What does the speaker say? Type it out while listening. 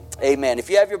Amen. If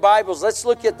you have your Bibles, let's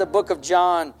look at the book of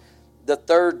John, the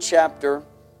 3rd chapter.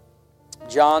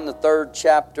 John, the 3rd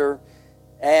chapter.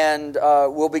 And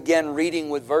we'll begin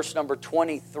reading with verse number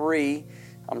 23.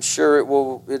 I'm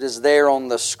sure it is there on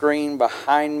the screen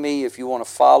behind me. If you want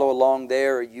to follow along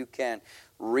there, you can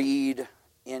read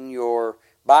in your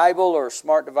Bible or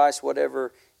smart device,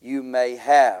 whatever you may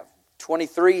have.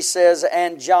 23 says,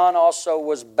 "And John also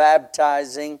was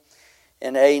baptizing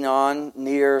in Aenon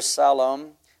near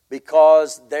Salem,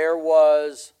 because there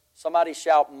was," somebody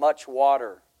shout, "much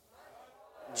water."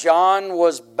 John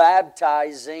was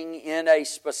baptizing in a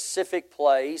specific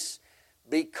place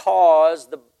because,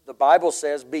 the Bible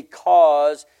says,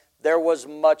 because there was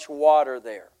much water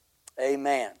there.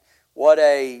 Amen. What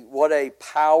a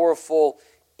powerful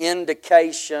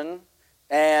indication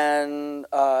and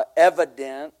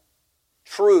evident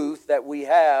truth that we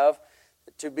have.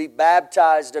 To be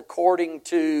baptized according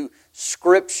to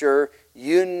Scripture,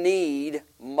 you need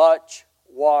much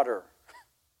water.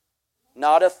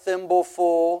 Not a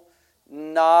thimbleful,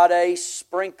 not a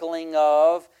sprinkling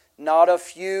of, not a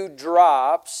few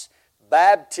drops.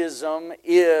 Baptism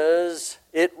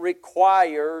it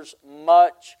requires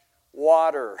much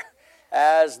water.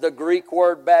 As the Greek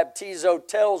word baptizo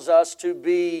tells us, to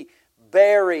be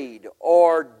buried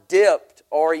or dipped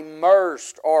or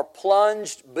immersed or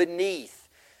plunged beneath.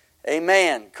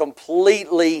 Amen.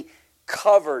 Completely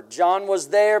covered. John was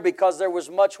there because there was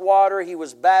much water. He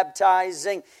was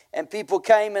baptizing, and people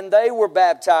came and they were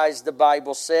baptized, the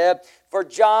Bible said. For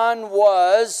John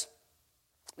was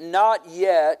not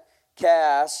yet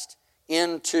cast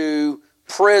into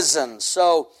prison.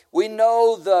 So we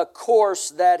know the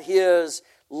course that his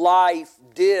life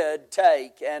did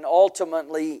take, and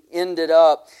ultimately ended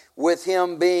up with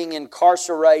him being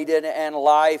incarcerated and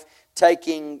life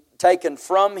taken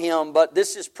from him. But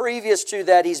this is previous to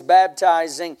that. He's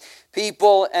baptizing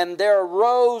people, and there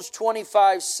arose,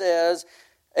 25 says,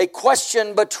 a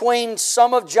question between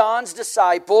some of John's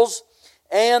disciples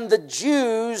and the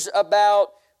Jews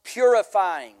about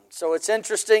purifying. So it's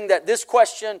interesting that this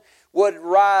question would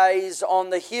rise on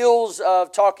the heels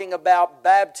of talking about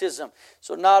baptism.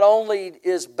 So not only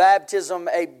is baptism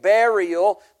a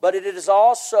burial, but it is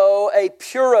also a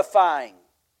purifying.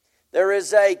 There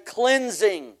is a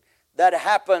cleansing that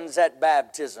happens at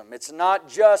baptism. It's not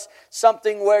just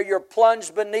something where you're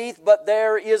plunged beneath, but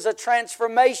there is a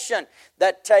transformation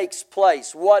that takes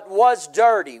place. What was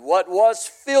dirty, what was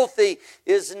filthy,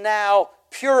 is now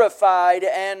purified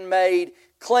and made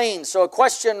clean. So a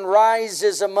question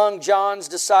rises among John's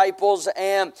disciples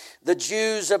and the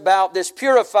Jews about this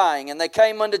purifying. And they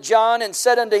came unto John and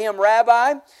said unto him,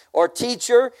 Rabbi, or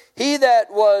teacher, he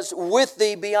that was with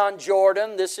thee beyond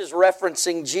Jordan, this is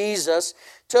referencing Jesus,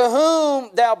 to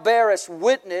whom thou bearest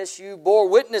witness, you bore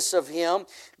witness of him,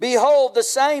 behold, the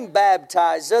same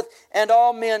baptizeth, and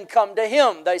all men come to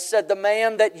him. They said, the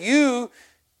man that you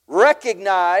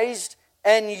recognized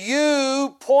and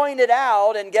you pointed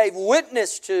out and gave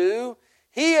witness to,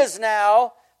 he is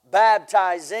now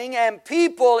baptizing, and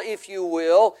people, if you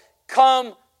will,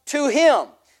 come to him.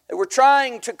 They were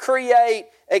trying to create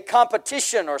a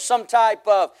competition or some type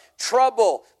of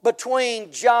trouble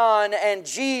between John and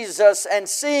Jesus, and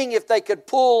seeing if they could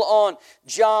pull on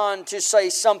John to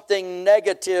say something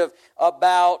negative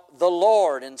about the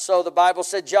Lord. And so the Bible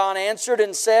said, John answered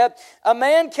and said, a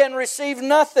man can receive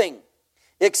nothing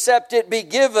except it be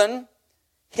given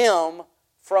him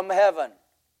from heaven.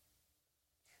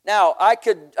 Now, I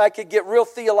could get real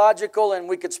theological and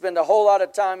we could spend a whole lot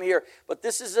of time here, but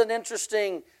this is an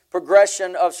interesting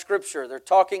progression of Scripture. They're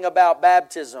talking about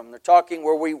baptism. They're talking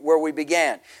where we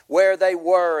began, where they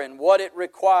were and what it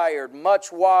required,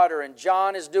 much water, and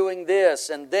John is doing this.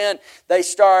 And then they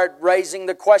start raising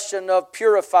the question of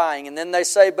purifying. And then they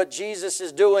say, but Jesus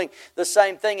is doing the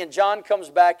same thing. And John comes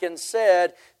back and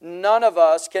said, none of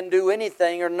us can do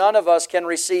anything, or none of us can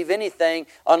receive anything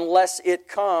unless it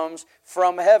comes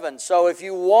from heaven. So if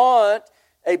you want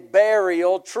a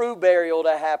burial, true burial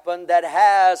to happen that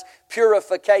has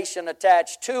purification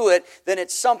attached to it, then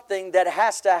it's something that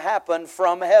has to happen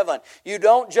from heaven. You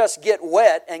don't just get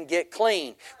wet and get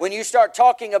clean. When you start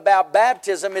talking about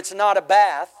baptism, it's not a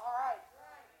bath.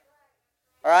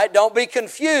 All right, don't be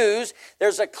confused.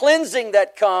 There's a cleansing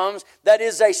that comes that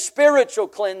is a spiritual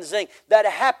cleansing that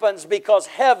happens because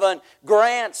heaven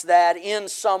grants that in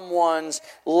someone's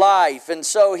life. And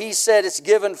so he said it's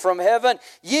given from heaven.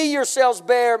 Ye yourselves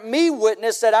bear me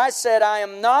witness that I said I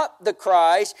am not the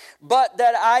Christ, but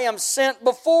that I am sent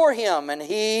before him. And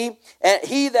he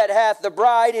that hath the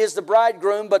bride is the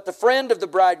bridegroom, but the friend of the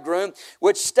bridegroom,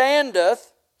 which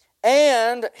standeth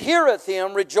and heareth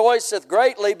him rejoiceth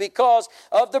greatly because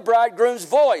of the bridegroom's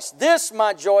voice. This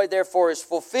my joy therefore is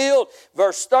fulfilled.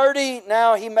 Verse 30,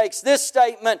 now he makes this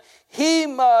statement, he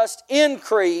must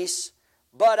increase,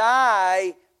 but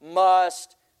I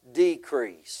must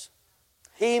decrease.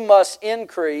 He must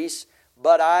increase,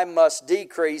 but I must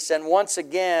decrease. And once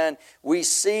again, we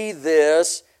see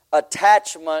this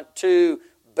attachment to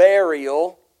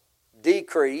burial,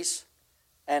 decrease,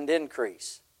 and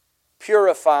increase.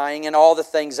 Purifying and all the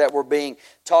things that were being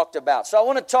talked about. So I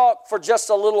want to talk for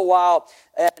just a little while,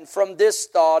 and from this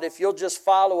thought, if you'll just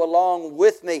follow along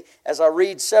with me as I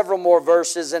read several more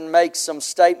verses and make some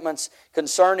statements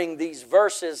concerning these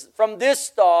verses. From this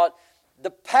thought, the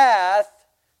path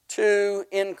to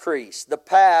increase. The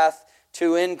path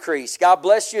to increase. God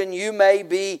bless you, and you may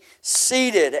be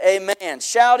seated. Amen.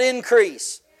 Shout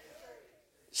increase.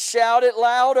 Shout it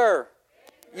louder.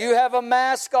 You have a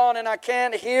mask on and I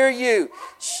can't hear you.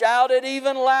 Shout it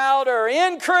even louder.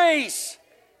 Increase.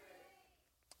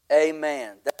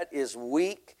 Amen. That is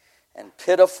weak and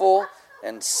pitiful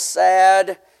and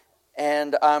sad,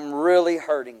 and I'm really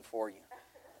hurting for you.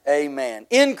 Amen.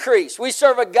 Increase. We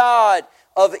serve a God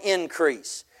of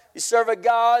increase. We serve a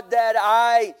God that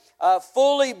I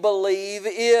fully believe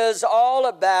is all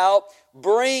about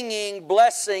bringing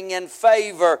blessing and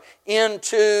favor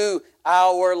into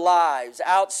our lives.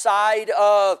 Outside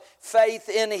of faith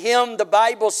in Him, the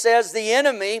Bible says the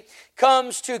enemy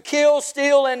comes to kill,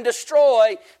 steal, and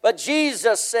destroy. But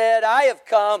Jesus said, I have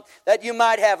come that you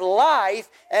might have life,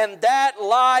 and that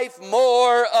life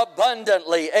more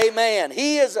abundantly. Amen.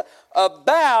 He is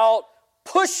about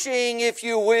pushing, if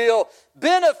you will,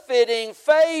 benefiting,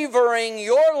 favoring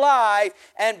your life,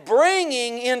 and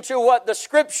bringing into what the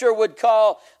Scripture would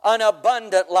call an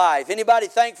abundant life. Anybody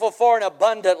thankful for an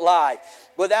abundant life?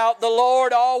 Without the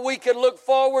Lord, all we could look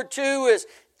forward to is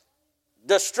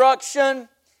destruction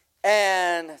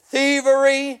and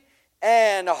thievery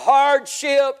and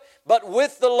hardship. But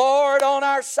with the Lord on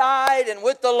our side and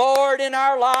with the Lord in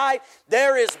our life,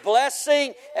 there is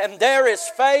blessing and there is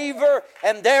favor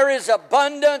and there is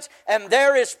abundance and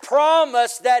there is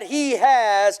promise that He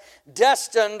has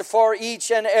destined for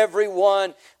each and every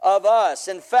one of us.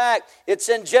 In fact, it's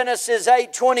in Genesis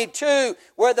 8:22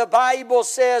 where the Bible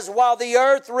says, while the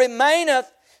earth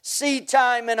remaineth, seed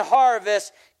time and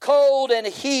harvest, cold and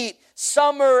heat,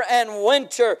 summer and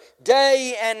winter,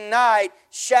 day and night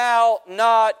shall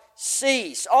not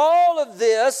cease. All of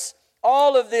this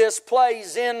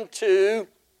plays into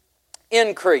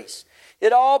increase.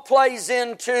 It all plays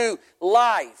into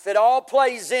life. It all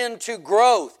plays into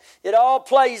growth. It all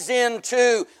plays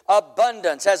into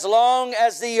abundance. As long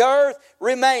as the earth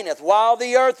remaineth, while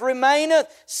the earth remaineth,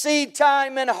 seed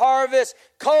time and harvest,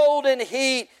 cold and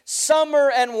heat,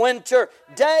 summer and winter,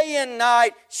 day and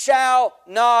night shall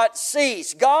not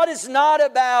cease. God is not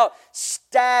about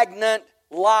stagnant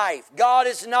life. God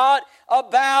is not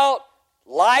about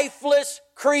lifeless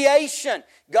creation.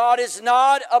 God is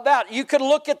not about, you could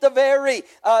look at the very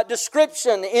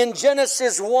description in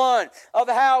Genesis 1 of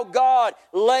how God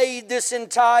laid this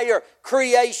entire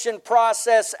creation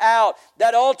process out,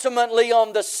 that ultimately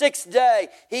on the sixth day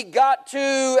He got to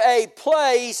a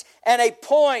place and a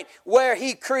point where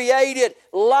He created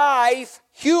life,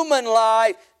 human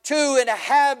life, to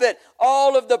inhabit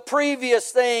all of the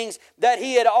previous things that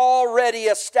He had already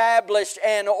established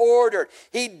and ordered.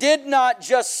 He did not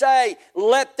just say,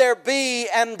 let there be,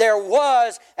 and there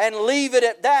was, and leave it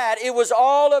at that. It was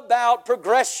all about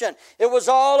progression. It was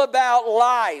all about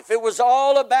life. It was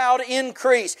all about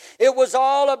increase. It was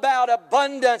all about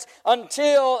abundance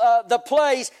until the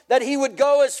place that He would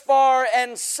go as far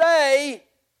and say,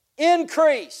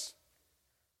 increase.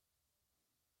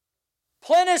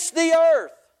 Plenish the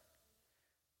earth.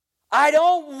 I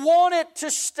don't want it to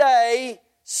stay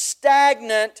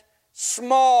stagnant,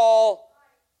 small,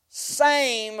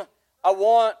 same. I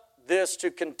want this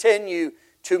to continue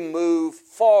to move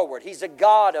forward. He's a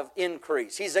God of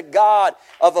increase. He's a God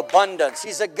of abundance.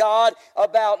 He's a God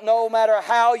about no matter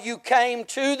how you came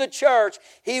to the church,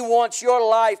 He wants your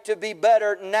life to be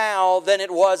better now than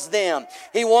it was then.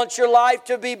 He wants your life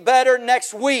to be better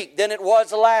next week than it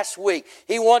was last week.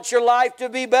 He wants your life to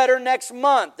be better next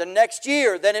month and next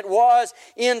year than it was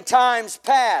in times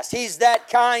past. He's that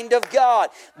kind of God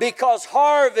because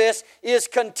harvest is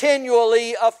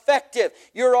continually effective.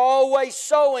 You're always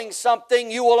sowing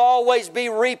something. You will always be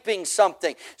reaping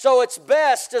something. So it's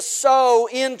best to sow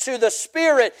into the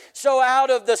Spirit, so out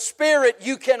of the Spirit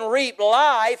you can reap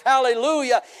life,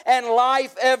 hallelujah, and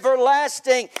life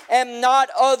everlasting, and not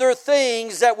other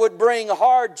things that would bring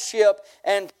hardship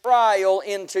and trial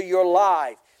into your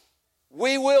life.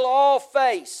 We will all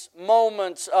face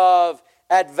moments of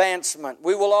advancement.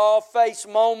 We will all face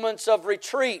moments of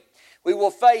retreat. We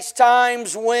will face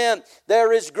times when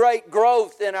there is great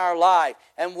growth in our life,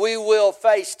 and we will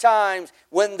face times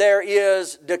when there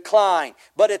is decline.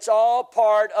 But it's all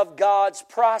part of God's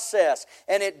process,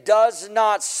 and it does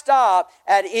not stop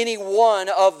at any one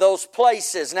of those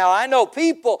places. Now, I know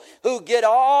people who get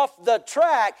off the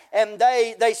track and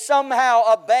they somehow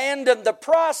abandon the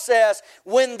process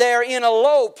when they're in a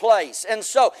low place. And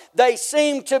so they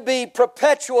seem to be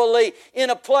perpetually in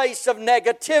a place of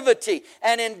negativity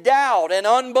and in doubt and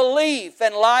unbelief,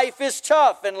 and life is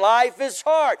tough and life is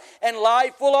hard and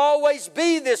life will always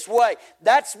be this way.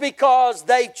 That's because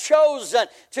they've chosen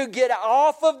to get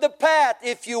off of the path,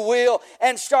 if you will,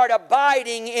 and start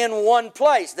abiding in one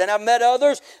place. Then I've met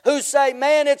others who say,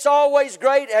 man, it's always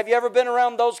great. Have you ever been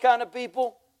around those kind of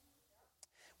people?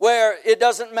 Where it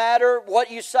doesn't matter what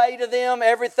you say to them,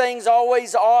 everything's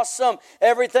always awesome,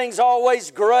 everything's always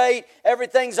great,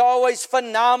 everything's always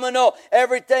phenomenal,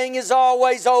 everything is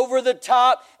always over the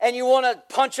top, and you want to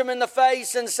punch them in the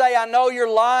face and say, I know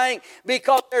you're lying,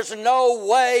 because there's no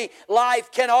way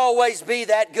life can always be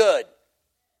that good.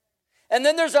 And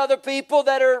then there's other people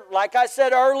that are, like I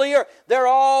said earlier, they're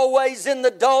always in the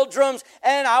doldrums,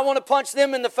 and I want to punch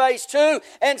them in the face too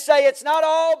and say it's not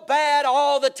all bad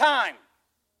all the time.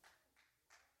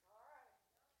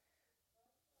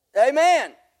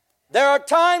 Amen. There are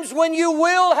times when you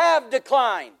will have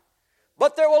decline,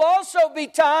 but there will also be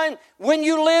times when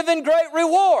you live in great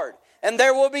reward. And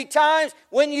there will be times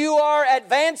when you are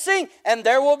advancing, and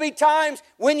there will be times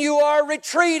when you are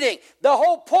retreating. The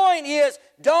whole point is,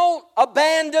 don't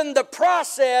abandon the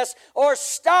process or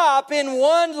stop in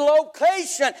one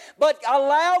location, but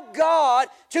allow God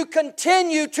to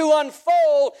continue to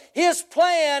unfold His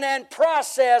plan and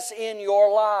process in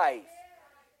your life.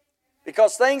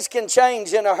 Because things can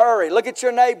change in a hurry. Look at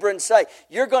your neighbor and say,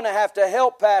 you're going to have to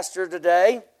help Pastor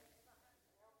today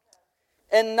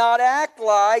and not act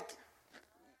like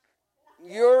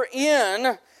you're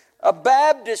in a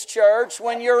Baptist church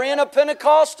when you're in a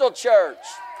Pentecostal church.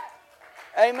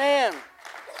 Amen.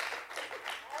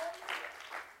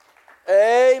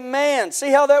 Amen. See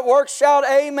how that works? Shout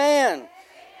amen.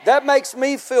 That makes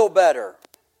me feel better.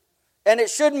 And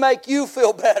it should make you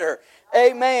feel better.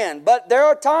 Amen. But there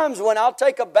are times when I'll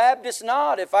take a Baptist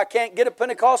nod if I can't get a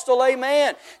Pentecostal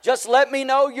amen. Just let me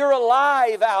know you're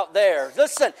alive out there.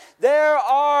 Listen, there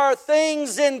are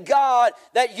things in God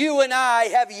that you and I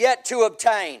have yet to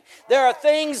obtain. There are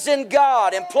things in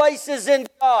God and places in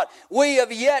God we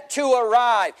have yet to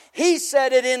arrive. He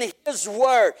said it in His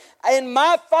Word. In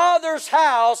my Father's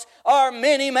house are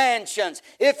many mansions.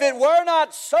 If it were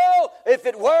not so, if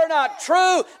it were not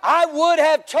true, I would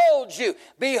have told you.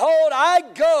 Behold, I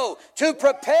go to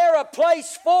prepare a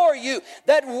place for you,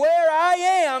 that where I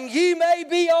am, ye may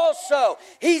be also.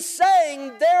 He's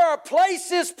saying there are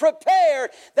places prepared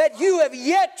that you have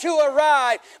yet to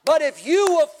arrive. But if you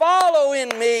will follow in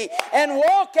me and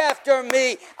walk after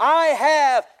me, I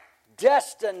have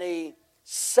destiny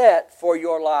set for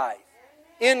your life.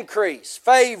 Increase,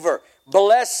 favor,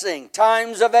 blessing,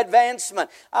 times of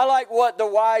advancement. I like what the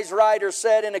wise writer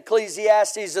said in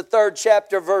Ecclesiastes, the 3rd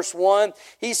chapter, verse 1.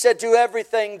 He said, to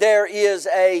everything there is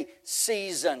a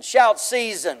season. Shout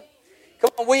season.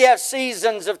 Come on, we have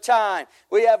seasons of time.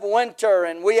 We have winter,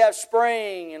 and we have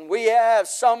spring, and we have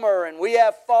summer, and we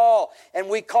have fall, and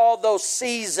we call those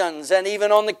seasons. And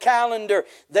even on the calendar,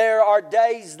 there are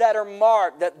days that are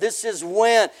marked that this is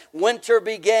when winter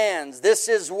begins. This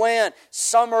is when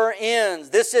summer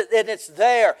ends. And it's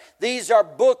there. These are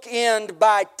bookended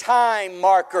by time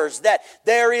markers, that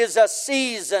there is a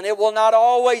season. It will not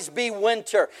always be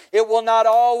winter. It will not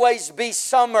always be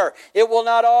summer. It will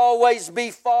not always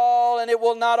be fall, and it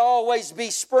will not always be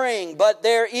spring, but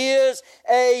there is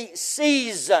a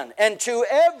season. And to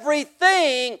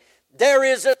everything there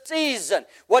is a season.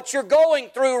 What you're going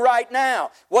through right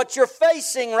now, what you're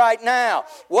facing right now,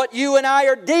 what you and I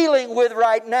are dealing with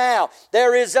right now,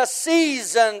 there is a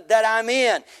season that I'm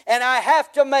in. And I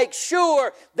have to make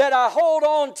sure that I hold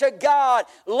on to God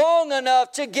long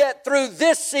enough to get through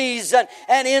this season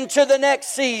and into the next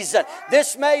season.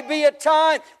 This may be a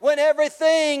time when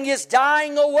everything is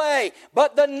dying away,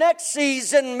 but the next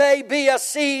season may be a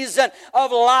season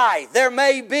of life. There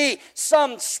may be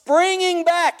some springing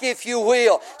back, if you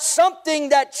will, something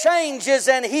that changes.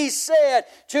 And He said,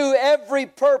 to every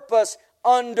purpose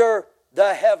under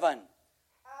the heaven.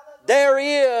 There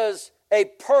is a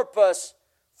purpose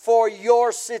for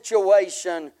your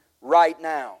situation right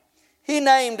now. He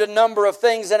named a number of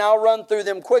things, and I'll run through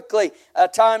them quickly. A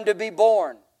time to be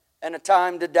born and a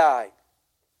time to die.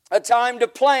 A time to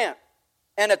plant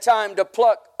and a time to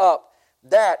pluck up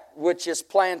that which is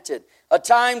planted. A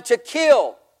time to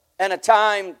kill and a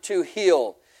time to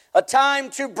heal. A time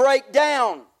to break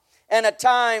down and a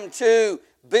time to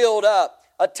build up.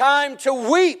 A time to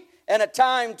weep and a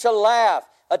time to laugh.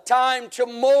 A time to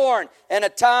mourn and a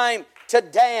time to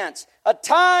dance. A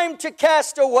time to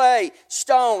cast away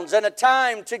stones and a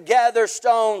time to gather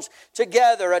stones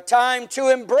together. A time to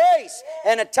embrace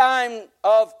and a time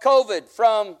of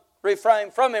COVID refrain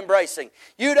from embracing.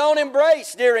 You don't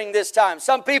embrace during this time.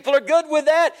 Some people are good with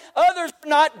that. Others are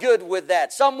not good with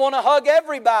that. Some want to hug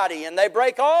everybody and they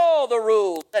break all the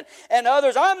rules. And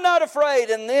others, I'm not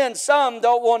afraid. And then some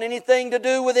don't want anything to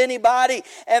do with anybody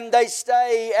and they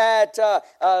stay at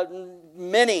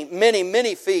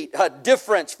many feet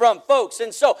difference from folks.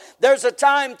 And so there's a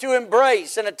time to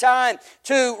embrace and a time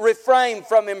to refrain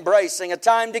from embracing. A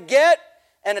time to get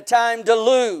and a time to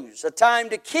lose. A time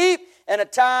to keep and a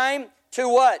time to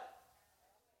what?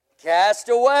 Cast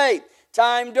away.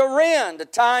 Time to rend, a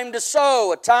time to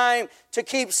sow, a time to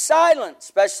keep silent,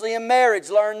 especially in marriage,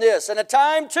 learn this. And a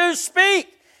time to speak,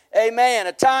 amen.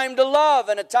 A time to love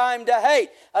and a time to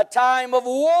hate. A time of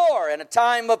war and a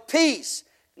time of peace.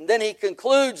 And then he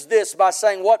concludes this by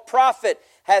saying, what profit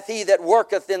hath he that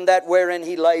worketh in that wherein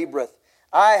he laboureth?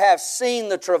 I have seen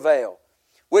the travail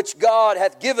which God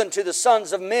hath given to the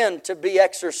sons of men to be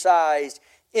exercised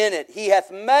in it. He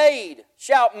hath made,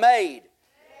 shout made.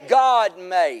 God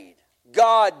made.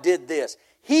 God did this.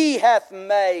 He hath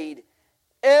made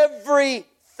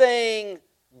everything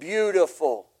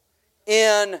beautiful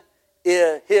in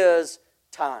His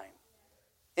time.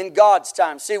 In God's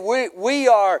time. See, we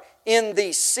are in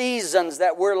these seasons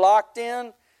that we're locked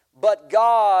in, but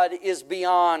God is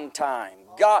beyond time.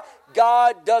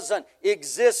 God doesn't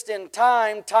exist in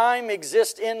time. Time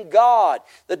exists in God.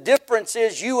 The difference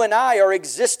is you and I are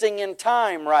existing in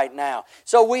time right now.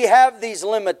 So we have these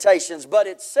limitations, but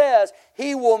it says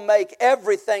He will make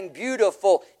everything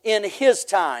beautiful in His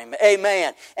time.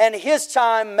 Amen. And His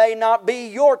time may not be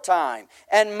your time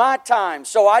and my time.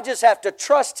 So I just have to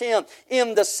trust Him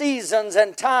in the seasons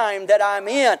and time that I'm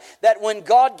in, that when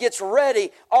God gets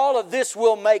ready, all of this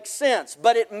will make sense.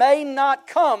 But it may not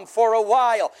come for a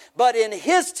while. But in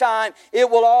His time, it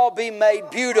will all be made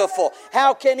beautiful.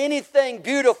 How can anything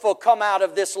beautiful come out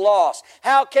of this loss?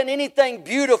 How can anything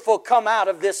beautiful come out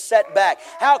of this setback?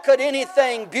 How could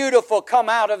anything beautiful come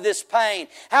out of this pain?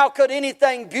 How could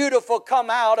anything beautiful come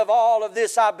out of all of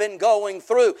this I've been going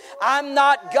through? I'm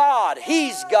not God.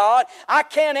 He's God. I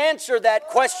can't answer that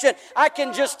question. I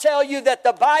can just tell you that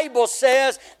the Bible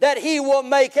says that He will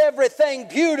make everything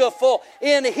beautiful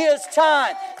in His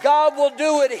time. God will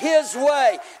do it His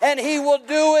way, and He will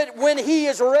do it when He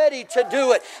is ready to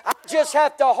do it. I just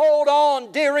have to hold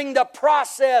on during the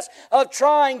process of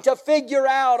trying to figure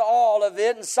out all of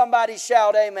it. And somebody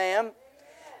shout amen.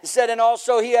 He said, and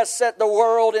also He has set the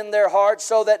world in their hearts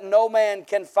so that no man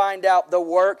can find out the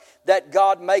work that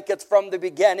God maketh from the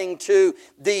beginning to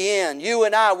the end. You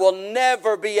and I will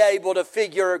never be able to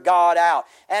figure God out.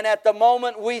 And at the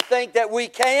moment we think that we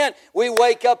can, we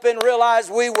wake up and realize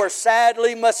we were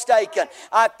sadly mistaken.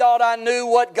 I thought I knew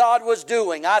what God was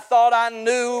doing. I thought I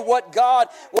knew what God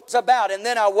was about. And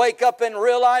then I wake up and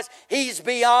realize He's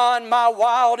beyond my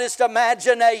wildest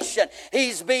imagination.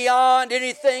 He's beyond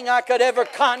anything I could ever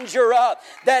conjure up.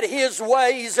 That His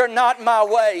ways are not my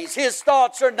ways. His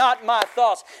thoughts are not my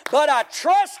thoughts. But I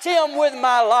trust Him with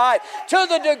my life to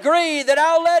the degree that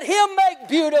I'll let Him make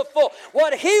beautiful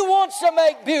what He wants to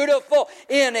make beautiful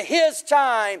in His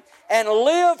time and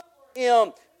live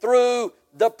Him through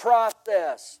the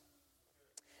process.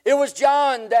 It was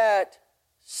John that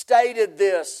stated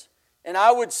this, and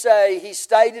I would say he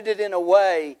stated it in a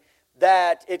way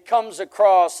that it comes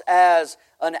across as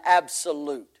an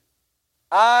absolute.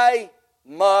 I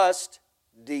must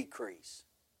decrease.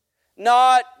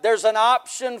 Not, there's an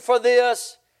option for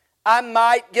this. I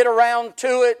might get around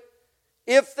to it.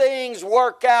 If things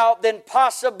work out, then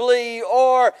possibly,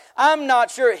 or I'm not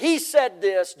sure. He said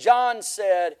this, John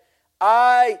said,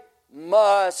 I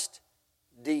must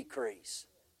decrease.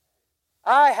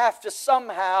 I have to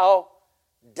somehow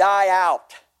die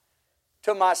out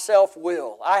to my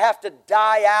self-will. I have to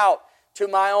die out to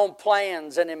my own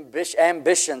plans and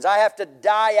ambitions. I have to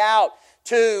die out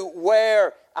to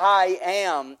where I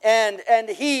am. And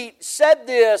he said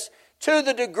this to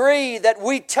the degree that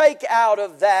we take out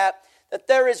of that that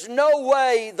there is no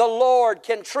way the Lord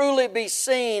can truly be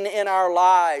seen in our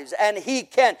lives, and He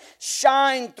can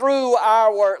shine through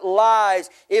our lives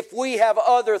if we have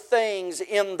other things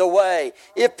in the way.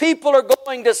 If people are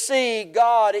going to see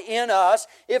God in us,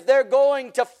 if they're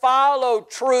going to follow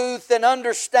truth and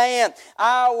understand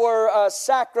our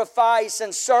sacrifice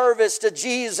and service to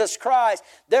Jesus Christ,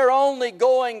 they're only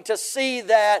going to see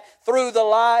that through the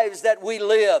lives that we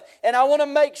live. And I want to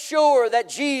make sure that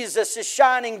Jesus is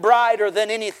shining brighter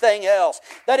than anything else.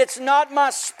 That it's not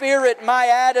my spirit, my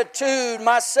attitude,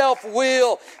 my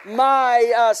self-will,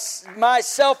 my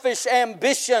selfish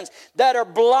ambitions that are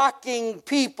blocking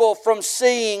people from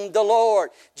seeing the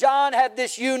Lord. John had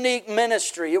this unique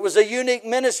ministry. It was a unique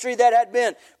ministry that had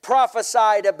been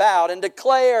prophesied about and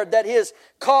declared that his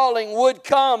calling would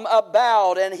come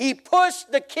about. And he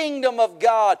pushed the kingdom of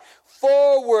God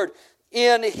forward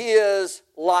in his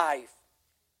life.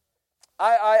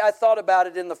 I thought about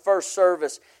it in the first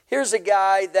service. Here's a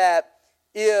guy that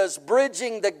is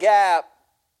bridging the gap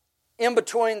in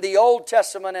between the Old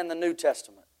Testament and the New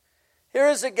Testament. Here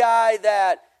is a guy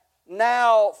that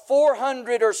now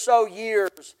 400 or so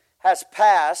years has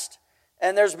passed,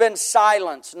 and there's been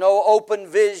silence, no open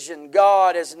vision.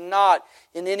 God is not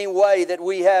in any way that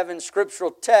we have in scriptural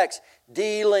text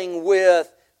dealing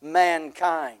with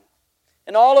mankind.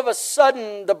 And all of a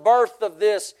sudden, the birth of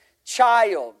this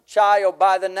child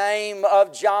by the name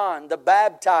of John, the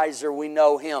baptizer, we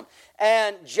know him.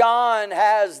 And John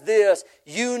has this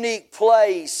unique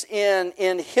place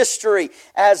in history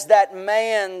as that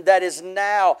man that is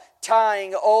now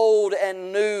tying old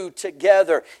and new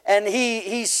together. And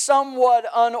he's somewhat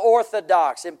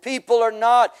unorthodox, and people are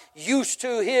not used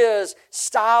to his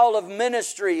style of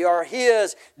ministry or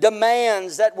his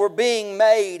demands that were being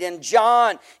made. And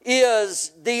John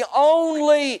is the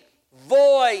only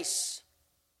voice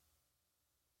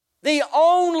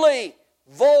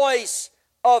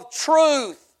of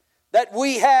truth that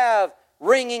we have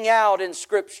ringing out in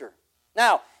Scripture.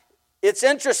 Now, it's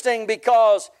interesting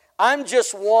because I'm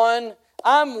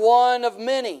one of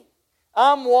many.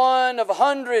 I'm one of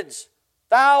hundreds,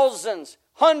 thousands,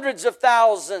 hundreds of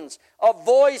thousands of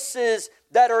voices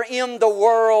that are in the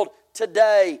world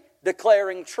today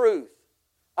declaring truth.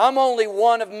 I'm only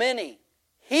one of many.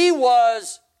 He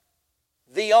was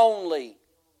the only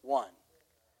one.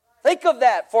 Think of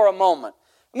that for a moment.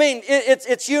 I mean,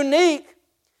 it's unique. It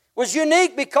was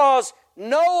unique because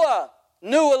Noah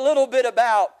knew a little bit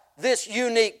about this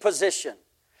unique position.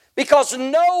 Because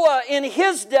Noah in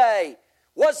his day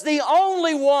was the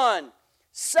only one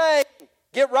saying,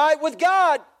 get right with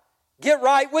God, get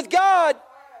right with God,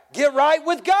 get right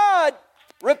with God,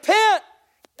 repent,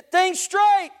 get things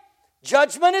straight,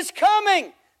 judgment is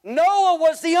coming. Noah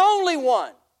was the only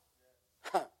one.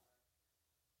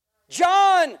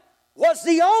 John was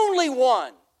the only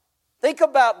one. Think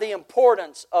about the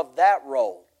importance of that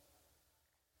role.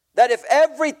 That if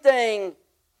everything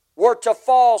were to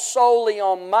fall solely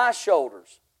on my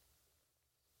shoulders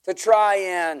to try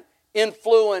and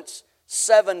influence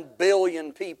 7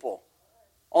 billion people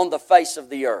on the face of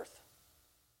the earth.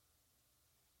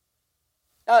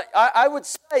 Now, I would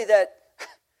say that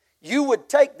you would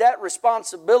take that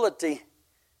responsibility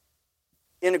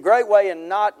in a great way and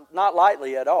not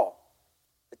lightly at all.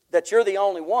 That you're the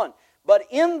only one. But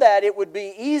in that it would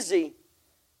be easy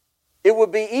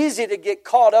to get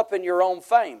caught up in your own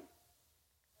fame.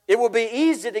 It would be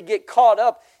easy to get caught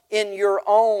up in your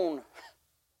own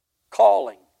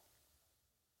calling.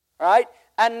 Right?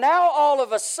 And now all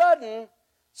of a sudden,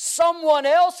 someone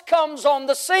else comes on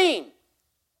the scene.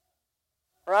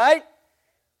 Right?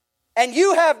 And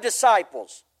you have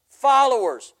disciples,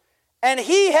 followers. And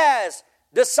he has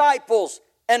disciples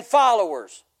and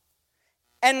followers.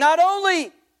 And not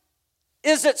only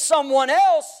is it someone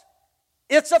else,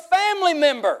 it's a family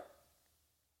member.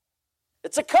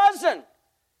 It's a cousin.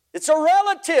 It's a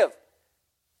relative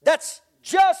that's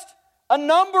just a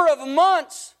number of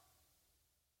months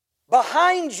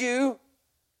behind you,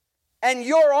 and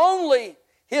you're only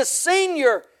his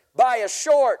senior by a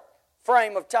short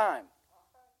frame of time.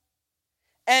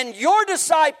 And your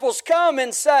disciples come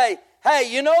and say, hey,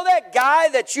 you know that guy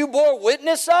that you bore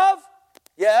witness of?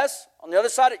 Yes. On the other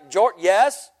side of Jordan,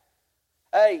 yes.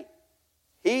 Hey,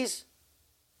 he's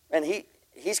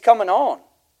coming on.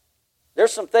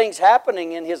 There's some things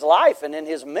happening in his life and in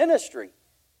his ministry.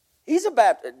 He's a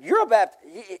baptizer. You're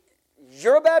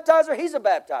a baptizer. He's a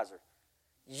baptizer.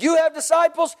 You have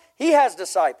disciples. He has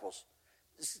disciples.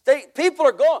 People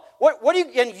are going. What do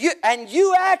you? And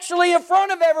you actually in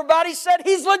front of everybody said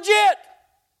he's legit.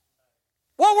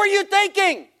 What were you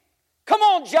thinking? Come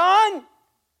on, John.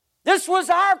 This was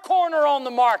our corner on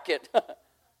the market.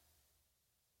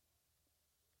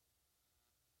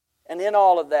 And in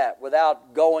all of that,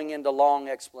 without going into long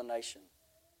explanation,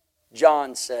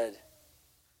 John said,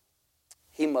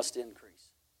 He must increase,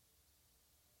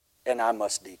 and I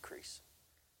must decrease.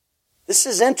 This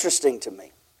is interesting to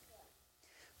me,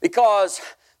 because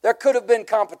there could have been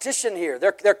competition here.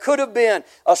 There could have been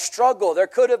a struggle. There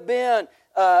could have been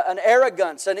an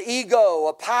arrogance, an ego,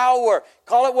 a power.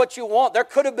 Call it what you want. There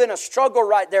could have been a struggle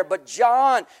right there. But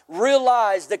John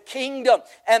realized the kingdom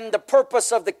and the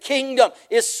purpose of the kingdom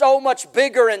is so much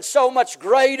bigger and so much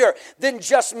greater than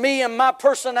just me and my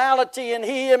personality and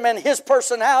him and his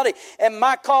personality and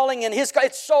my calling and his.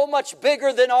 It's so much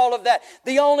bigger than all of that.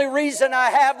 The only reason I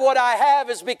have what I have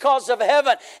is because of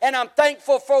heaven, and I'm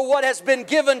thankful for what has been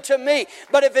given to me.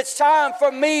 But if it's time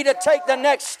for me to take the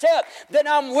next step, then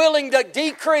I'm willing to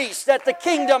decrease, that the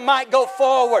kingdom might go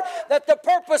forward, that the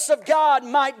purpose of God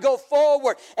might go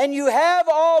forward. And you have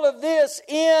all of this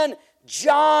in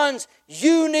John's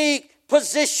unique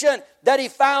position that he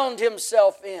found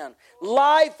himself in.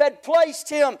 Life had placed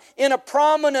him in a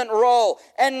prominent role,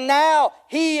 and now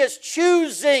he is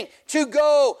choosing to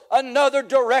go another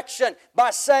direction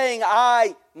by saying,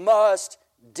 I must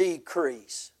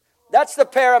decrease. That's the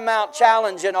paramount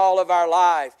challenge in all of our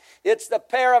life. It's the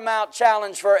paramount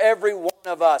challenge for every one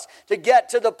of us to get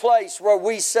to the place where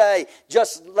we say,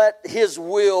 just let His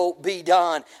will be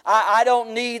done. I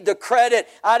don't need the credit.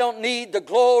 I don't need the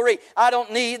glory. I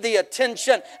don't need the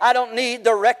attention. I don't need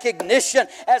the recognition.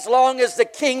 As long as the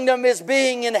kingdom is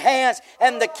being enhanced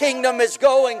and the kingdom is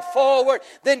going forward,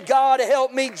 then God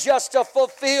help me just to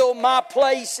fulfill my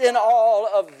place in all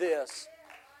of this.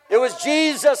 It was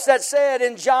Jesus that said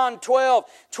in John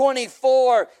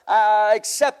 12:24,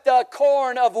 except a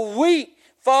corn of wheat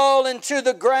fall into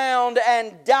the ground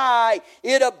and die,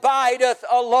 it abideth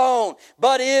alone.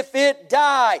 But if it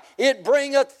die, it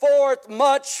bringeth forth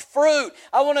much fruit.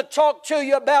 I want to talk to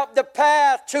you about the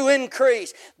path to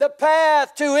increase. The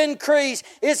path to increase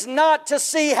is not to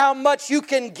see how much you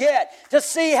can get, to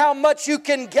see how much you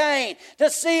can gain, to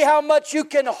see how much you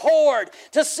can hoard,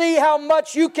 to see how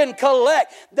much you can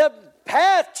collect. The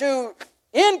path to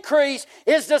increase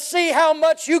is to see how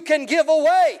much you can give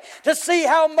away, to see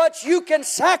how much you can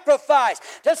sacrifice,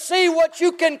 to see what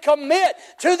you can commit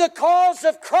to the cause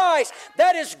of Christ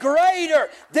that is greater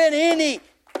than any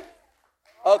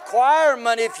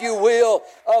acquirement, if you will,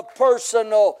 of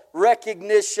personal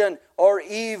recognition or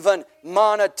even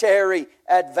monetary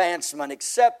advancement.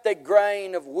 Except a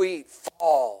grain of wheat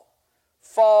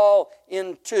fall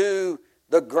into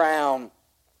the ground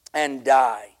and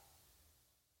die.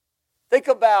 Think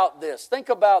about this. Think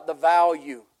about the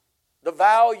value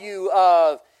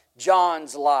of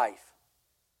John's life.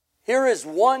 Here is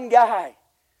one guy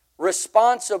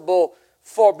responsible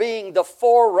for being the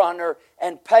forerunner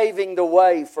and paving the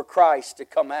way for Christ to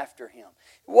come after him.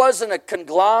 It wasn't a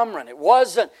conglomerate. It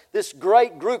wasn't this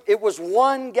great group. It was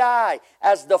one guy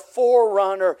as the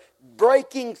forerunner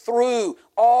breaking through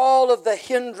all of the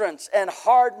hindrance and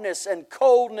hardness and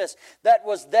coldness that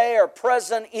was there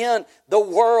present in the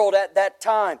world at that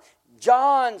time.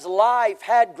 John's life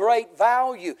had great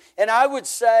value, and I would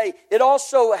say it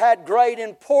also had great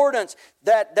importance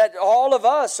that all of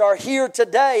us are here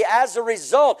today as a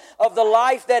result of the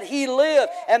life that he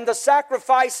lived and the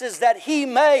sacrifices that he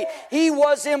made. He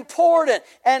was important,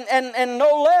 and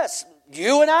no less.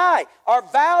 You and I are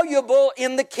valuable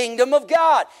in the kingdom of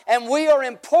God, and we are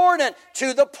important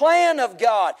to the plan of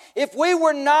God. If we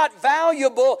were not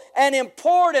valuable and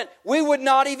important, we would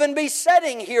not even be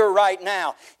sitting here right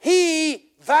now. He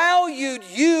valued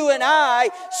you and I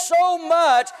so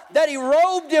much that He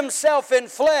robed Himself in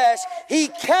flesh. He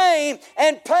came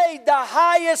and paid the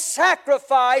highest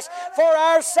sacrifice for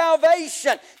our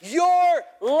salvation. Your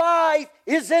life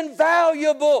is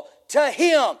invaluable to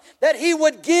Him, that He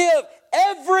would give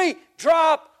every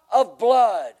drop of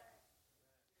blood.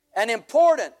 And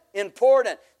important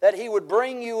that He would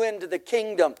bring you into the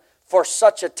kingdom for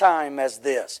such a time as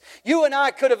this. You and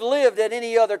I could have lived at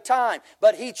any other time,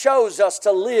 but He chose us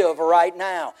to live right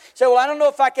now. So, well, I don't know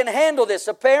if I can handle this.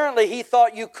 Apparently, He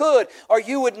thought you could, or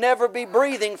you would never be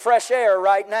breathing fresh air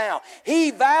right now.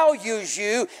 He values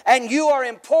you, and you are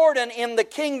important in the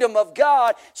kingdom of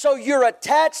God, so you're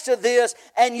attached to this,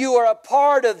 and you are a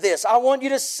part of this. I want you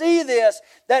to see this,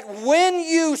 that when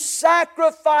you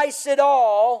sacrifice it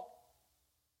all,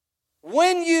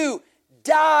 when you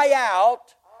die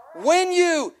out, when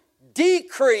you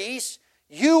decrease,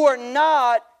 you are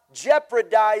not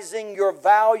jeopardizing your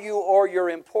value or your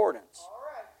importance.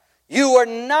 You are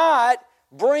not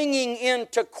bringing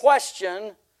into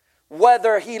question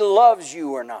whether He loves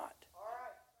you or not.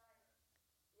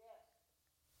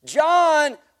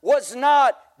 John was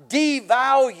not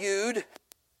devalued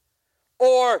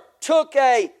or took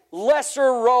a lesser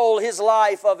role in his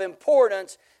life of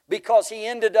importance because he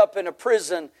ended up in a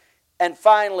prison and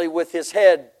finally with his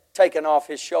head taken off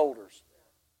his shoulders.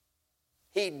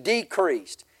 He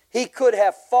decreased. He could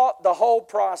have fought the whole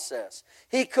process.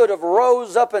 He could have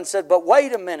rose up and said, but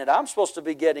wait a minute, I'm supposed to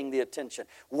be getting the attention.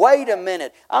 Wait a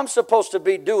minute, I'm supposed to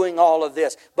be doing all of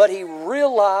this. But he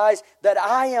realized that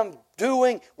I am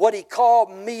doing what He called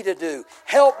me to do.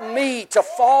 Help me to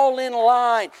fall in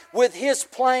line with His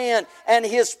plan and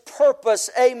His purpose.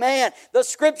 Amen. The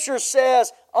Scripture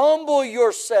says, humble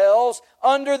yourselves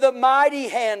under the mighty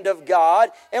hand of God.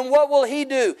 And what will He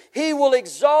do? He will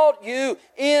exalt you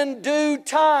in due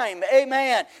time.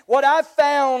 Amen. What I've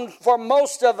found for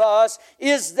most of us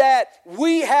is that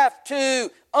we have to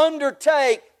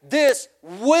undertake this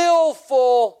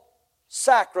willful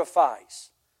sacrifice.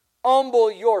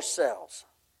 Humble yourselves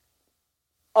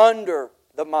under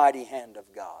the mighty hand of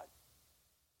God.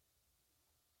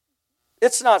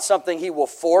 It's not something He will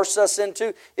force us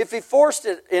into. If He forced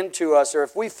it into us, or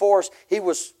if He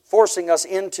was forcing us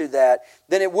into that,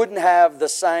 then it wouldn't have the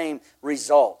same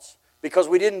results because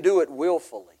we didn't do it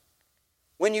willfully.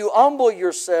 When you humble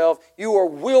yourself, you are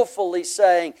willfully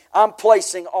saying, I'm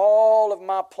placing all of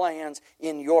my plans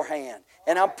in your hand.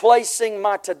 And I'm placing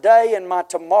my today and my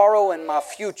tomorrow and my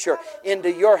future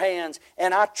into your hands.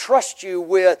 And I trust you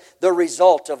with the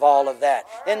result of all of that.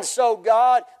 And so,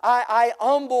 God, I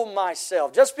humble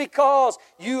myself. Just because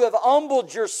you have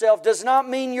humbled yourself does not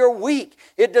mean you're weak.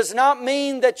 It does not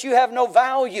mean that you have no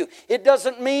value. It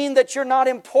doesn't mean that you're not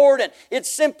important. It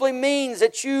simply means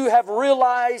that you have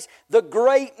realized the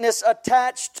greatness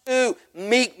attached to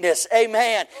meekness.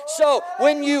 Amen. So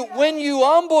when you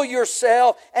humble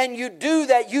yourself and you do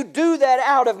that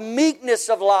out of meekness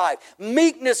of life,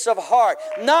 meekness of heart,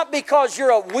 not because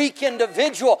you're a weak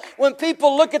individual. When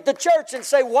people look at the church and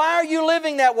say, why are you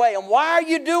living that way? And why are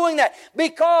you doing that?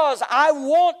 Because I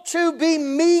want to be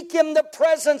meek in the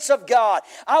presence of God.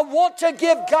 I want to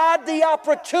give God the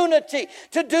opportunity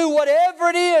to do whatever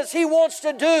it is He wants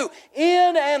to do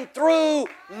in and through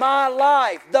my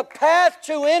life. The path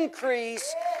to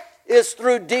increase is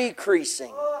through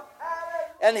decreasing.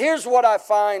 And here's what I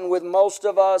find with most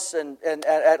of us, and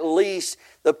at least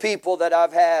the people that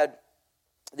I've had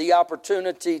the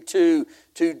opportunity to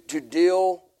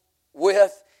deal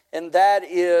with, and that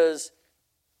is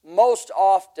most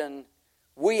often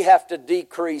we have to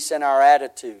decrease in our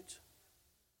attitudes.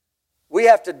 We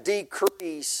have to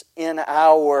decrease in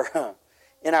our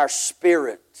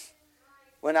spirit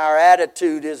when our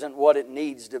attitude isn't what it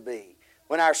needs to be.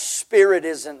 When our spirit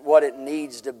isn't what it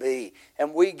needs to be,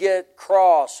 and we get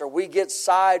cross or we get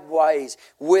sideways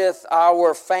with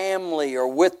our family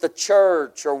or with the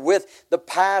church or with the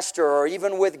pastor or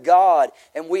even with God,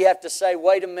 and we have to say,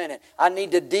 wait a minute, I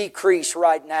need to decrease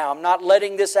right now. I'm not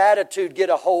letting this attitude get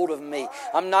a hold of me.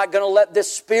 I'm not going to let this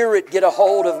spirit get a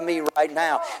hold of me right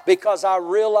now, because I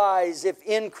realize if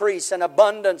increase and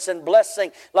abundance and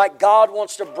blessing like God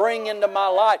wants to bring into my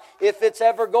life, if it's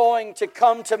ever going to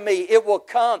come to me, it will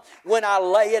come when I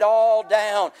lay it all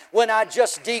down, when I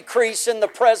just decrease in the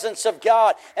presence of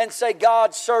God and say,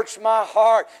 God, search my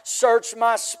heart, search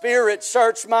my spirit,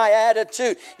 search my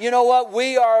attitude. You know what?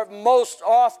 We are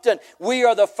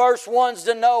the first ones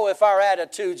to know if our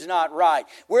attitude's not right.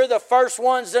 We're the first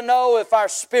ones to know if our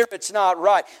spirit's not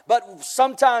right. But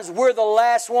sometimes we're the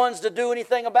last ones to do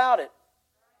anything about it.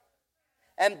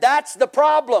 And that's the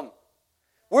problem.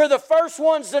 We're the first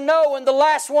ones to know and the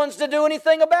last ones to do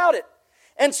anything about it.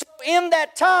 And so in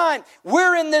that time,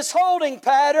 we're in this holding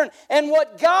pattern, and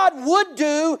what God would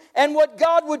do and what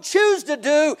God would choose to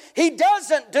do, He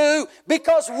doesn't do,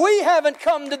 because we haven't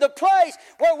come to the place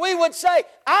where we would say,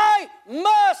 I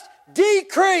must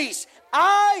decrease.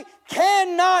 I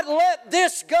cannot let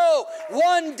this go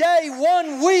 1 day,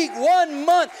 1 week, 1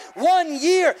 month, 1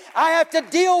 year. I have to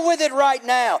deal with it right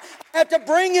now. I have to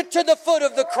bring it to the foot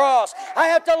of the cross. I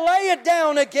have to lay it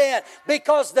down again,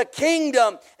 because the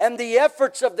kingdom and the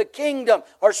efforts of the kingdom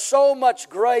are so much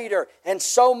greater and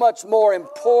so much more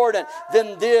important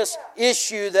than this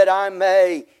issue that I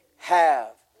may have.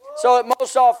 So it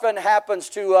most often happens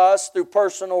to us through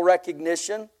personal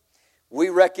recognition. We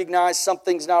recognize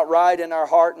something's not right in our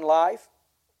heart and life.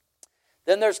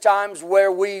 Then there's times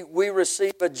where we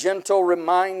receive a gentle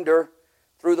reminder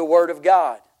through the Word of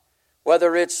God.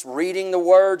 Whether it's reading the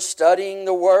Word, studying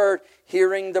the Word,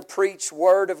 hearing the preached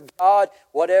Word of God,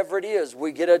 whatever it is,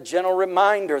 we get a gentle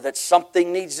reminder that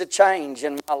something needs to change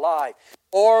in my life.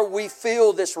 Or we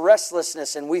feel this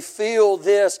restlessness and we feel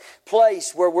this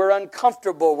place where we're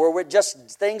uncomfortable, where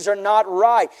things are not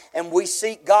right, and we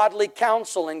seek godly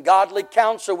counsel, and godly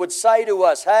counsel would say to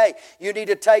us, hey, you need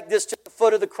to take this to the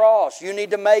foot of the cross. You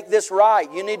need to make this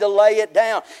right. You need to lay it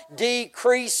down.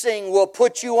 Decreasing will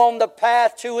put you on the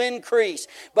path to increase.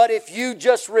 But if you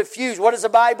just refuse, what does the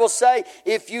Bible say?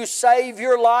 If you save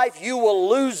your life, you will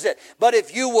lose it. But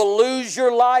if you will lose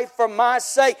your life for my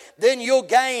sake, then you'll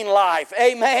gain life.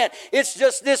 Amen. It's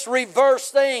just this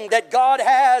reverse thing that God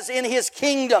has in His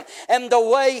kingdom and the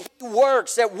way He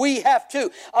works, that we have to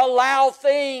allow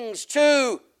things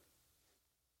to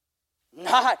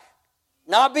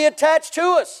not be attached to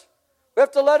us. We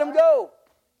have to let them go.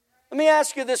 Let me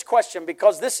ask you this question,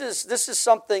 because this is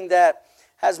something that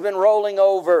has been rolling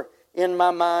over in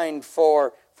my mind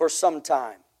for some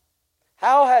time.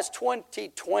 How has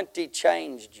 2020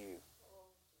 changed you?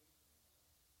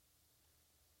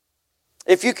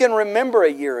 If you can remember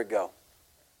a year ago.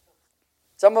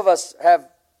 Some of us have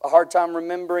a hard time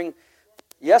remembering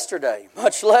yesterday,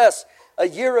 much less a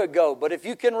year ago. But if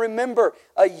you can remember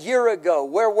a year ago,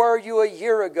 where were you a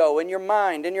year ago in your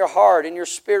mind, in your heart, in your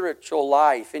spiritual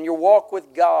life, in your walk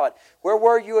with God? Where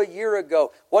were you a year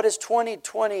ago? What has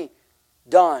 2020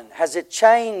 done? Has it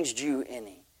changed you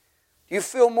any? Do you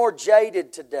feel more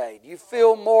jaded today? Do you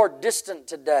feel more distant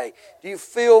today? Do you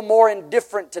feel more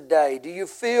indifferent today? Do you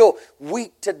feel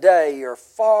weak today or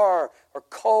far or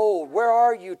cold? Where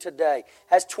are you today?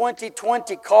 Has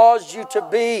 2020 caused you to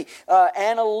be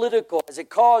analytical? Has it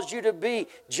caused you to be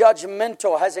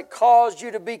judgmental? Has it caused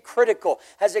you to be critical?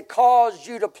 Has it caused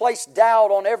you to place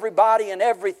doubt on everybody and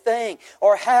everything?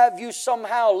 Or have you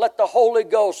somehow let the Holy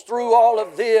Ghost, through all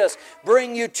of this,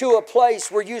 bring you to a place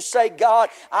where you say, God,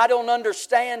 I don't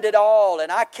understand it all,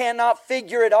 and I cannot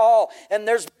figure it all, and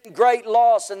there's been great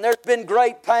loss, and there's been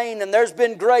great pain, and there's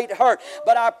been great hurt,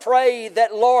 but I pray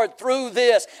that, Lord, through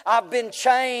this, I've been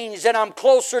changed and I'm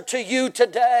closer to you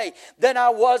today than I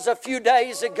was a few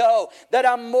days ago, that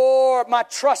my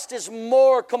trust is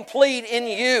more complete in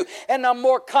you, and I'm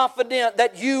more confident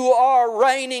that you are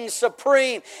reigning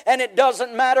supreme, and it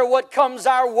doesn't matter what comes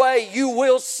our way, you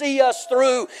will see us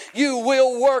through. You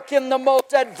will work in the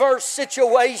most adverse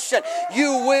situation.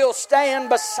 You will stand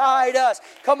beside us.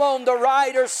 Come on, the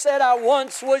writer said, I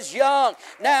once was young,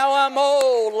 now I'm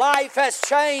old. Life has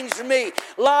changed me.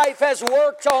 Life has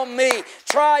worked on me.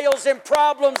 Trials and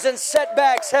problems and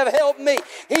setbacks have helped me.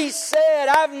 He said,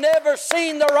 I've never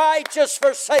seen the righteous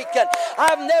forsaken.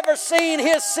 I've never seen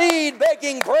his seed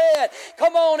begging bread.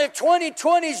 Come on, if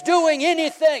 2020 is doing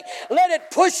anything, let it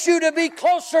push you to be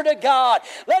closer to God.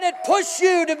 Let it push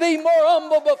you to be more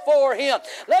humble before Him.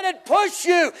 Let it push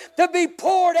you to be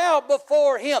poured out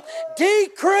before Him.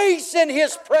 Decrease in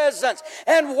His presence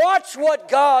and watch what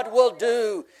God will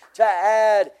do to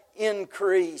add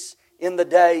increase in the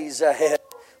days ahead.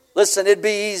 Listen, it'd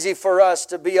be easy for us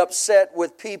to be upset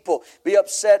with people, be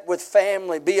upset with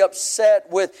family, be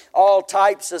upset with all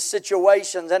types of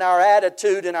situations, and our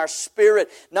attitude and our spirit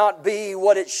not be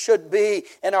what it should be,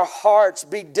 and our hearts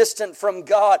be distant from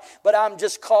God. But I'm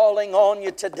just calling on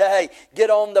you today. Get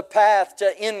on the path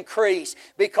to increase,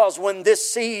 because when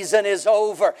this season is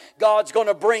over, God's going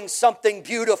to bring something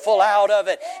beautiful out of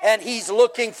it. And He's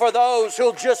looking for those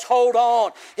who'll just hold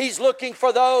on. He's looking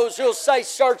for those who'll say,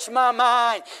 search my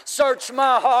mind. Search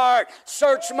my heart.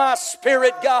 Search my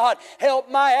spirit, God. Help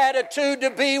my attitude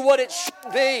to be what it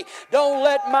should be. Don't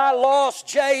let my loss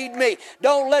jade me.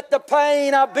 Don't let the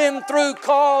pain I've been through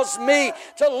cause me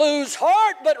to lose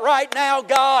heart. But right now,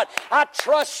 God, I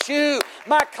trust You.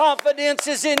 My confidence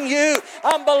is in You.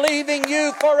 I'm believing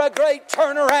You for a great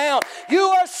turnaround. You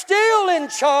are still in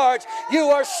charge.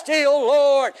 You are still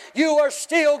Lord. You are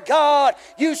still God.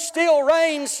 You still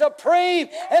reign supreme.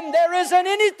 And there isn't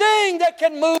anything that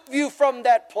can move You from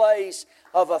that place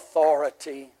of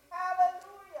authority.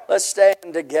 Let's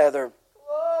stand together.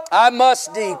 I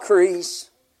must decrease.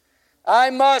 I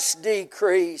must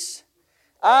decrease.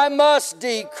 I must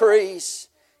decrease.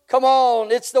 Come on,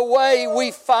 it's the way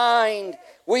we find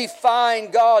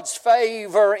God's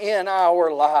favor in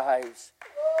our lives.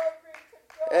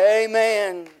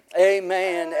 Amen.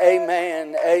 Amen.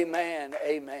 Amen. Amen.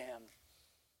 Amen.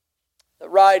 The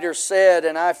writer said,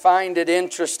 and I find it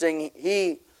interesting,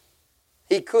 he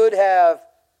could have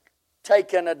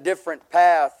taken a different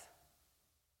path.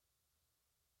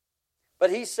 But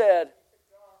he said,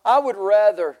 I would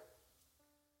rather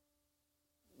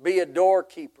be a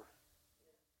doorkeeper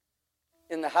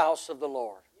in the house of the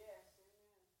Lord.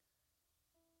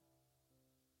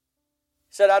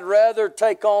 He said, I'd rather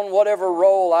take on whatever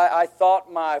role. I thought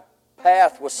my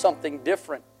path was something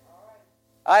different.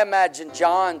 I imagine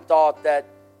John thought that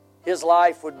his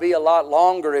life would be a lot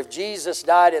longer. If Jesus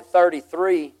died at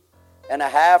 33 and a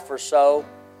half or so,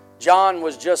 John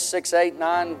was just 6, 8,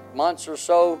 9 months or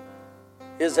so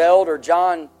his elder.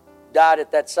 John died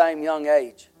at that same young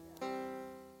age.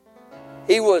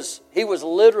 He was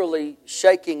literally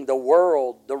shaking the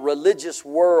world, the religious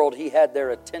world. He had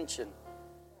their attention.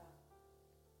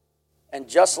 And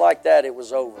just like that, it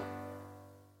was over.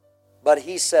 But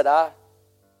he said, I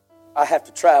have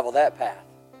to travel that path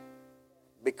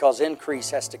because increase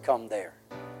has to come there.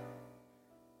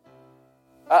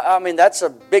 I mean, that's a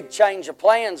big change of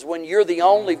plans when you're the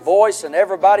only voice and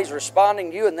everybody's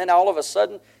responding to you, and then all of a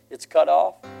sudden it's cut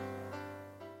off.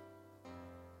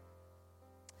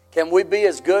 Can we be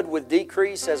as good with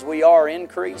decrease as we are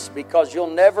increase? Because you'll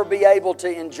never be able to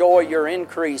enjoy your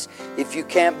increase if you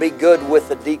can't be good with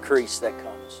the decrease that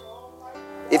comes.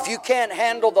 If you can't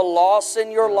handle the loss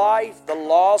in your life, the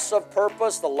loss of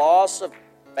purpose, the loss of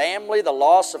family, the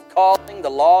loss of calling, the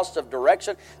loss of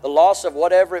direction, the loss of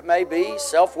whatever it may be,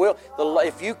 self-will,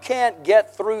 if you can't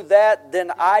get through that, then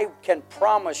I can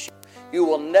promise you, you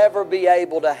will never be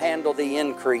able to handle the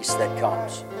increase that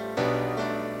comes.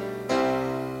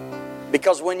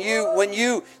 Because when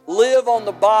you live on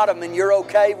the bottom and you're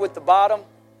okay with the bottom,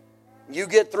 you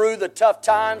get through the tough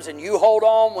times and you hold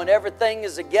on when everything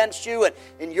is against you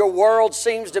and your world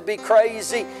seems to be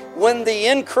crazy. When the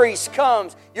increase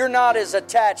comes, you're not as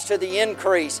attached to the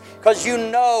increase because you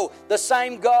know the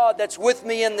same God that's with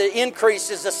me in the increase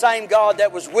is the same God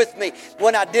that was with me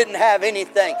when I didn't have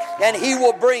anything. And He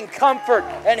will bring comfort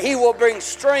and He will bring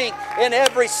strength in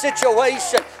every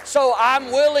situation. So I'm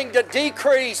willing to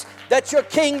decrease that your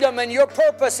kingdom and your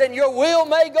purpose and your will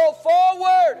may go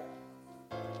forward.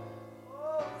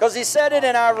 Because He said it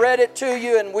and I read it to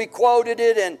you and we quoted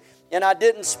it and I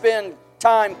didn't spend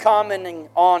time commenting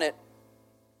on it.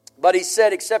 But He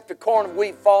said, except a corn of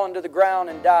wheat fall into the ground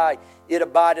and die, it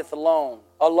abideth alone,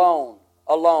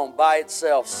 by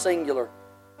itself, singular.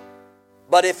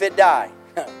 But if it die,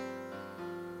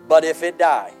 but if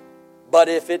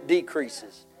it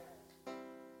decreases,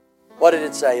 what did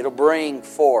it say? It'll bring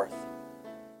forth.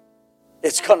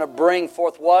 It's going to bring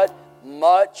forth what?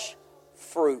 Much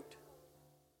fruit.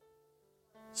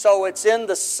 So it's in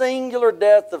the singular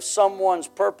death of someone's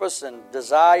purpose and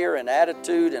desire and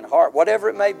attitude and heart, whatever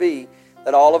it may be,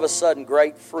 that all of a sudden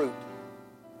great fruit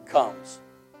comes.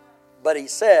 But He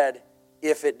said,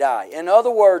 if it die. In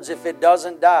other words, if it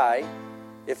doesn't die,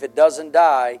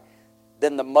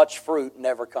 then the much fruit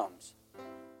never comes.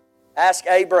 Ask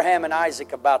Abraham and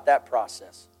Isaac about that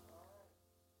process.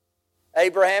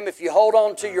 Abraham, if you hold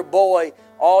on to your boy,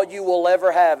 all you will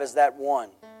ever have is that one.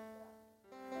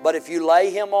 But if you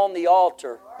lay him on the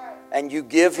altar and you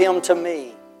give him to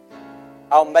me,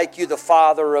 I'll make you the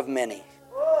father of many.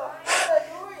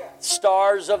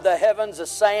 Stars of the heavens, the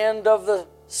sand of the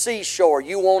seashore,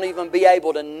 you won't even be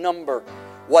able to number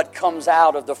what comes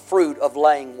out of the fruit of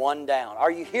laying one down.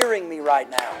 Are you hearing me right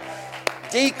now?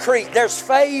 Decrease. There's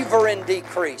favor in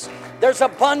decrease. There's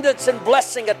abundance and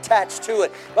blessing attached to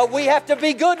it. But we have to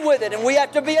be good with it and we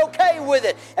have to be okay with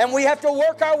it and we have to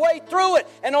work our way through it.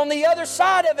 And on the other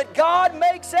side of it, God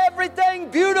makes everything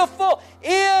beautiful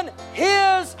in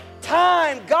His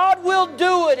time. God will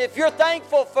do it if you're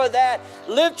thankful for that.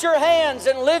 Lift your hands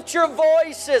and lift your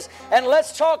voices and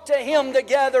let's talk to Him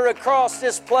together across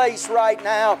this place right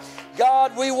now.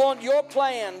 God, we want Your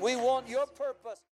plan. We want Your purpose.